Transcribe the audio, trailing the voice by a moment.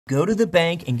go to the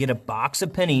bank and get a box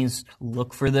of pennies,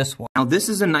 look for this one. Now this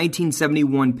is a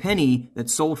 1971 penny that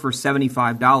sold for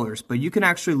 $75, but you can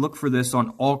actually look for this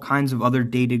on all kinds of other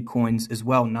dated coins as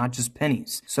well, not just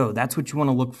pennies. So that's what you want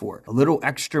to look for. A little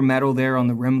extra metal there on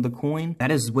the rim of the coin.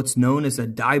 That is what's known as a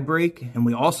die break, and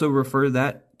we also refer to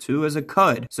that too as a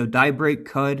cud. So die break,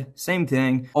 cud, same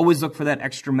thing. Always look for that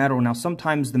extra metal. Now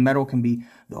sometimes the metal can be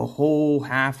the whole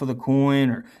half of the coin,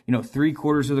 or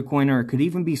 3/4 of the coin, or it could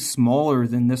even be smaller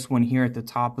than this one here at the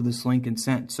top of this Lincoln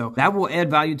cent. So that will add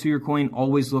value to your coin.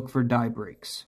 Always look for die breaks.